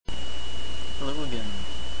Hello again.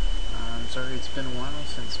 I'm sorry it's been a while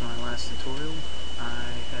since my last tutorial.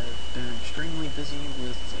 I have been extremely busy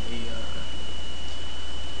with a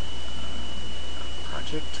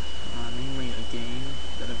project, namely a game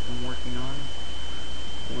that I've been working on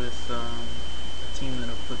with a team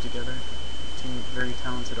that I've put together, a team of very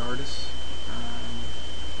talented artists.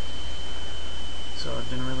 So I've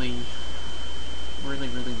been really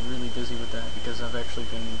busy with that because I've actually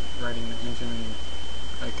been writing the engine,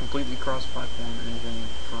 a completely cross-platform engine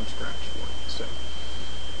from scratch for it. So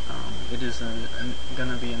it is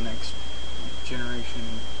going to be a next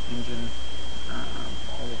generation engine.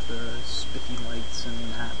 All of the spiffy lights and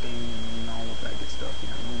mapping and all of that good stuff.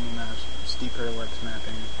 Normal maps, steep parallex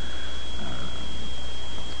mapping,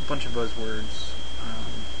 a bunch of buzzwords.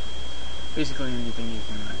 Basically anything you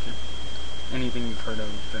can imagine, anything you've heard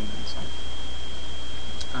of, and then some.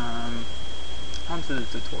 On to the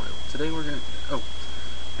tutorial. Today we're going to...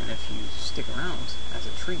 and if you stick around as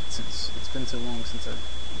a treat, since it's been so long since I've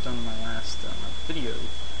done my last video,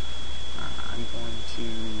 I'm going to,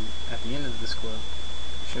 at the end of this clip,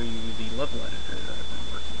 show you the level editor that I've been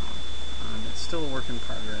working on. It's still a work in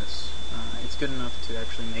progress. It's good enough to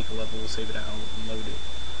actually make a level, save it out, and load it.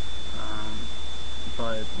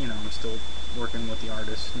 But, I'm still working with the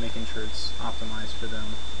artist, making sure it's optimized for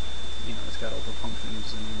them. It's got all the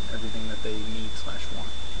functions and everything that they need/want.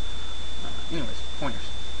 Anyways, pointers.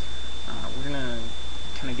 We're going to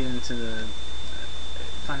kind of get into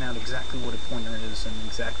find out exactly what a pointer is and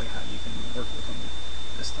exactly how you can work with them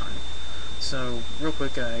this time. So, real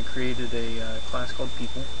quick, I created a class called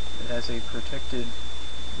people. It has a protected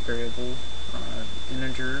variable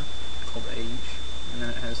integer called age, and then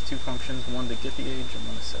it has two functions, one to get the age and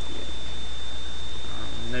one to set the age.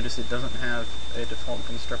 Notice it doesn't have a default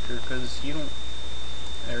constructor because it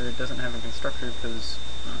doesn't have a constructor because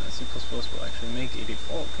C++ will actually make a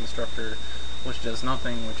default constructor which does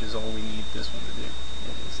nothing, which is all we need this one to do.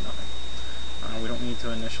 It is nothing. We don't need to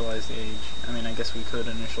initialize the age. I guess we could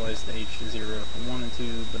initialize the age to 0 if we wanted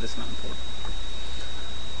to, but it's not important.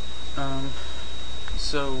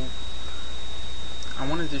 So I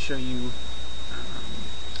wanted to show you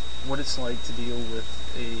what it's like to deal with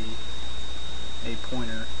a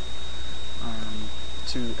pointer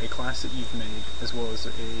to a class that you've made, as well as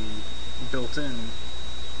a built-in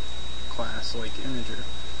class like integer.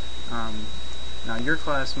 Now your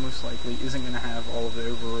class most likely isn't going to have all of the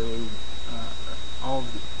overload,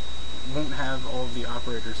 won't have all of the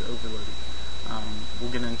operators overloaded. We'll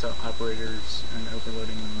get into operators and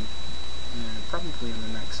overloading them probably in the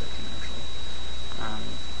next section, actually.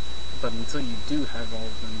 But until you do have all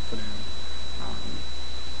of them put in,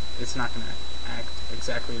 it's not going to act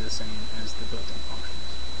exactly the same as the built-in functions.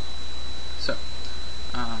 So,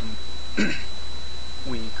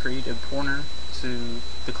 we create a pointer to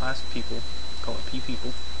the class people, call it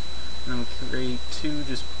ppeople, and then we create two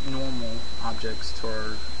just normal objects to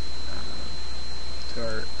our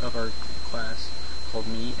class called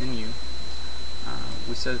me and you.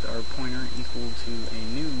 We set our pointer equal to a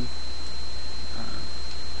new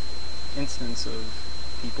instance of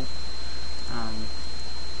people.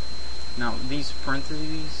 Now these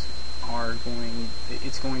parentheses are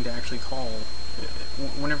it's going to actually call,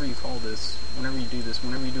 whenever you call this, whenever you do this,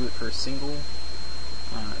 whenever you do it for a single,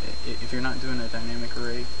 if you're not doing a dynamic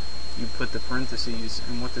array, you put the parentheses,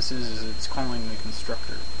 and what this is it's calling the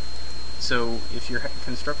constructor. So if your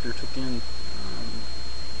constructor took in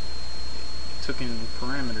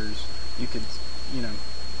parameters, you could,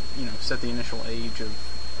 set the initial age of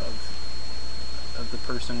the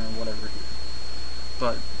person or whatever here.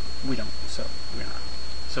 But we don't, so we're not.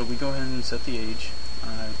 So we go ahead and set the age.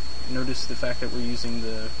 Notice the fact that we're using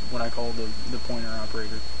what I call the pointer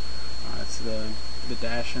operator. It's the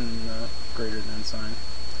dash and the greater than sign.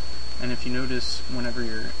 And if you notice, whenever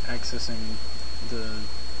you're accessing the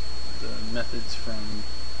methods from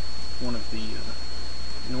one of the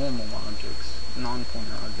normal objects,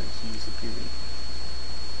 non-pointer objects, you use the period.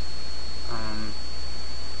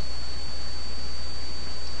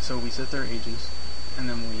 So we set their ages, and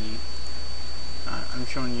then I'm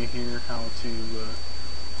showing you here how to,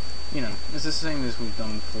 it's the same as we've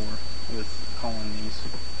done before with calling these.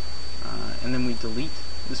 And then we delete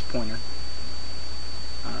this pointer,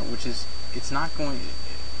 which is,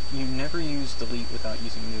 you never use delete without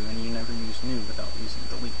using new, and you never use new without using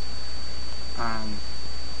delete.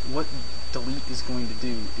 What delete is going to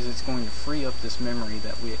do is it's going to free up this memory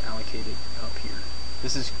that we allocated up here.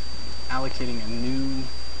 This is allocating a new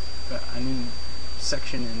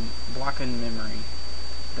section in block in memory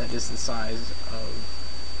that is the size of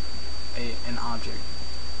an object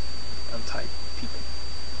of type people.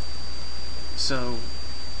 So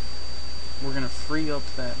we're going to free up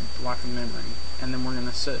that block of memory, and then we're going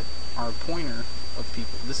to set our pointer of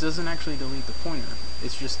people. This doesn't actually delete the pointer,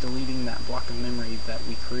 it's just deleting that block of memory that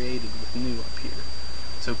we created with new up here.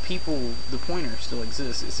 So people, the pointer still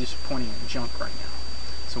exists, it's just pointing at junk right now.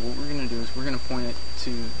 So what we're going to do is we're going to point it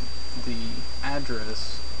to the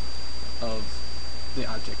address of the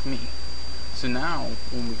object me. So now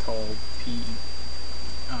when we call p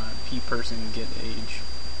person get age,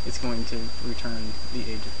 it's going to return the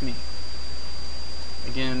age of me.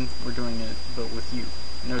 Again, we're doing it but with you.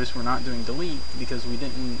 Notice we're not doing delete because we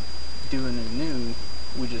didn't do a new,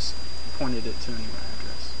 we just pointed it to a new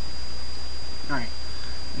address. Alright,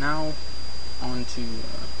 now on to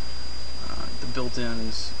the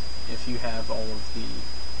built-ins if you have all of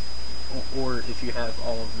the, or if you have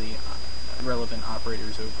all of the relevant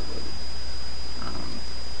operators overloaded.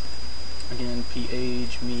 Again,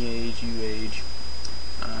 page, me age, you age,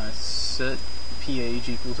 set page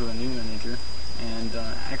equal to a new integer, and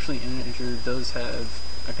actually integer does have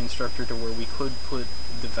a constructor to where we could put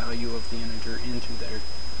the value of the integer into there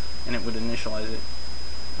and it would initialize it,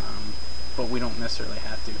 but we don't necessarily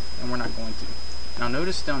have to, and we're not going to. Now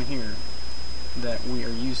notice down here that we are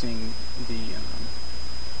using the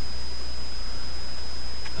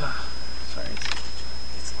sorry,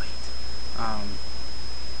 it's late.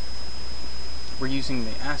 We're using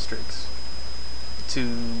the asterisk to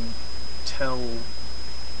tell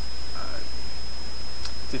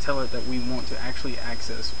it that we want to actually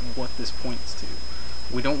access what this points to.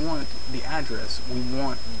 We don't want the address, we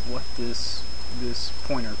want what this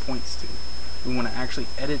pointer points to. We want to actually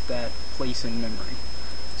edit that place in memory.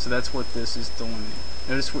 So that's what this is delimiting.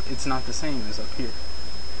 Notice it's not the same as up here,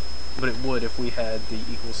 but it would if we had the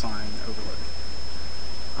equal sign overloaded.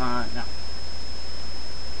 Now,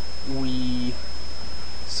 we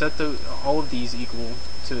set all of these equal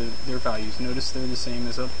to their values. Notice they're the same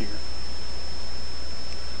as up here.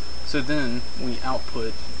 So then we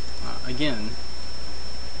output again,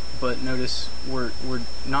 but notice we're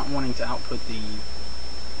not wanting to output the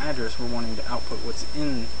address, we're wanting to output what's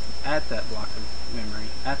at that block of memory,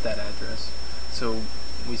 at that address. So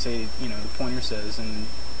we say, the pointer says, and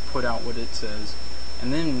put out what it says,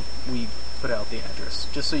 and then we put out the address,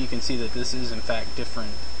 just so you can see that this is in fact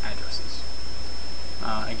different addresses.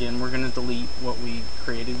 Again, we're going to delete what we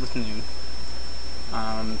created with new,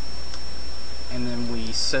 and then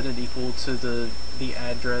we set it equal to the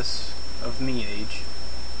address of me age,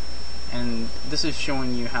 and this is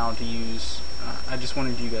showing you how to use, I just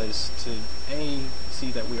wanted you guys to A,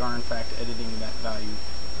 see that we are in fact editing that value,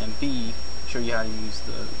 and B, show you how to use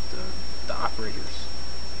the operators.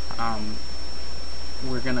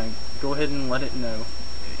 We're going to go ahead and let it know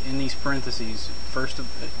in these parentheses,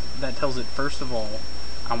 that tells it first of all,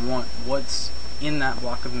 I want what's in that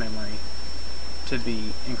block of memory to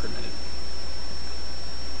be incremented.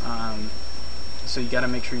 So you got to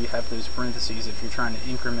make sure you have those parentheses if you're trying to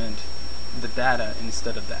increment the data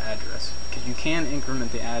instead of the address, because you can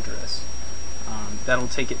increment the address. That'll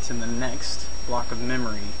take it to the next block of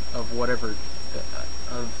memory of whatever,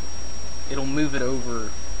 it'll move it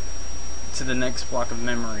over to the next block of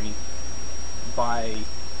memory by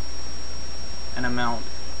an amount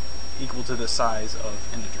equal to the size of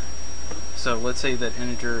integer. So let's say that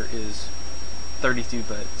integer is 32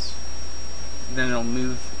 bits. Then it'll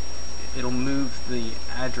move the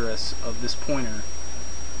address of this pointer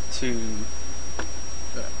to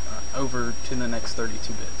over to the next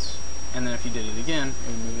 32 bits. And then if you did it again,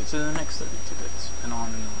 it would move it to the next 32 bits, and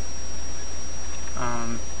on and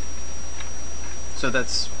on. So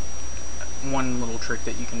that's one little trick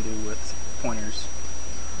that you can do with pointers.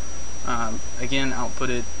 Again, output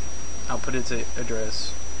it to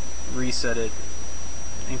address, reset it,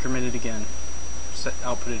 increment it again,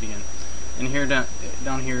 output it again. And here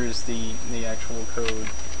down here is the actual code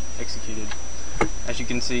executed. As you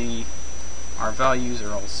can see, our values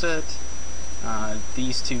are all set.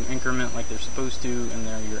 These two increment like they're supposed to, and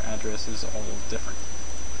there your address is all different.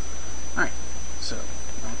 Alright, so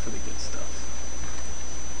now for the good stuff.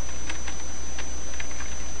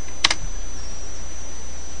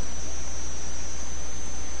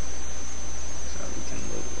 So we can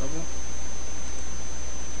load a level.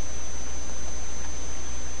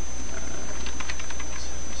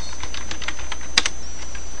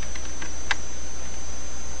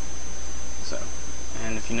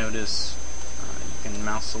 And if you notice, you can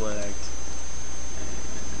mouse select and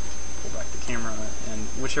pull back the camera, and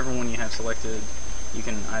whichever one you have selected, you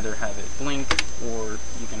can either have it blink or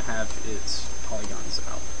you can have its polygons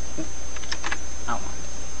outlined.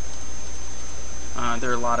 There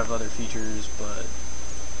are a lot of other features, but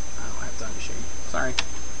I don't have time to show you. Sorry.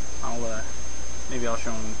 I'll maybe I'll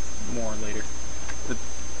show them more later. The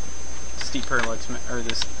steep parallax, or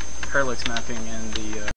this parallax mapping and the